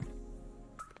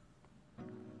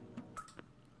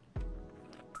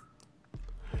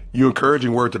Your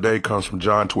encouraging word today comes from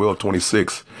John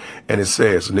 12:26, and it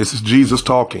says, and this is Jesus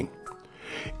talking,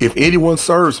 "If anyone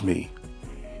serves me,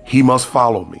 he must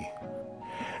follow me.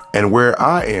 And where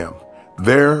I am,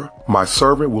 there my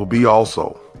servant will be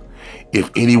also. If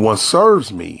anyone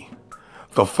serves me,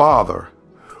 the Father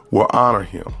will honor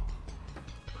him."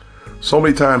 So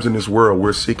many times in this world,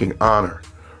 we're seeking honor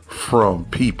from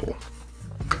people.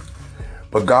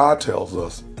 But God tells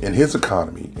us in his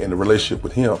economy, in the relationship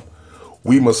with him,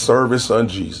 we must serve his son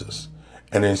Jesus.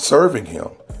 And in serving him,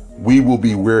 we will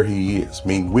be where he is,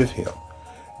 meaning with him.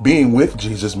 Being with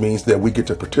Jesus means that we get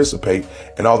to participate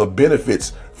in all the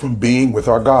benefits from being with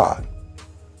our God.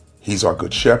 He's our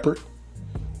good shepherd.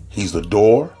 He's the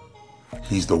door.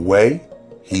 He's the way.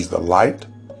 He's the light.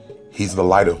 He's the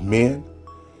light of men.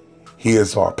 He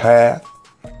is our path.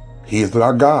 He is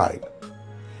our guide.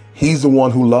 He's the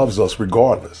one who loves us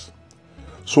regardless.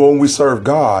 So when we serve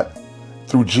God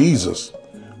through Jesus,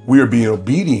 we are being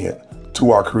obedient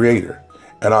to our Creator.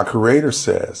 And our Creator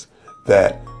says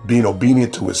that being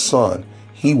obedient to his son,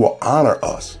 he will honor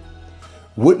us.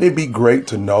 Wouldn't it be great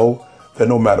to know that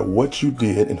no matter what you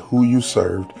did and who you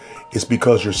served, it's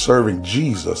because you're serving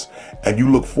Jesus and you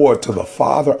look forward to the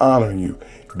Father honoring you,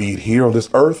 be it here on this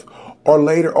earth or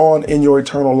later on in your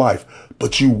eternal life.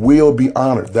 But you will be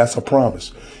honored. That's a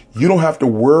promise. You don't have to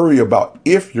worry about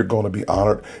if you're going to be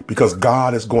honored because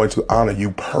God is going to honor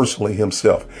you personally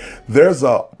himself. There's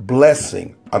a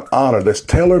blessing, an honor that's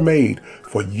tailor-made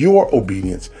for your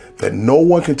obedience that no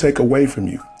one can take away from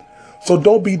you. So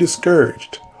don't be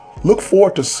discouraged. Look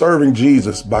forward to serving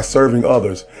Jesus by serving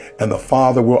others, and the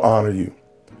Father will honor you.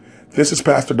 This is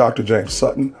Pastor Dr. James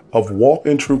Sutton of Walk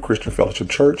in True Christian Fellowship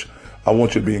Church. I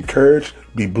want you to be encouraged,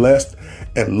 be blessed,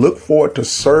 and look forward to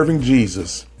serving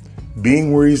Jesus,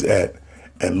 being where he's at,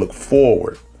 and look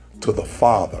forward to the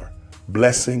Father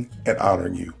blessing and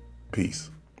honoring you. Peace.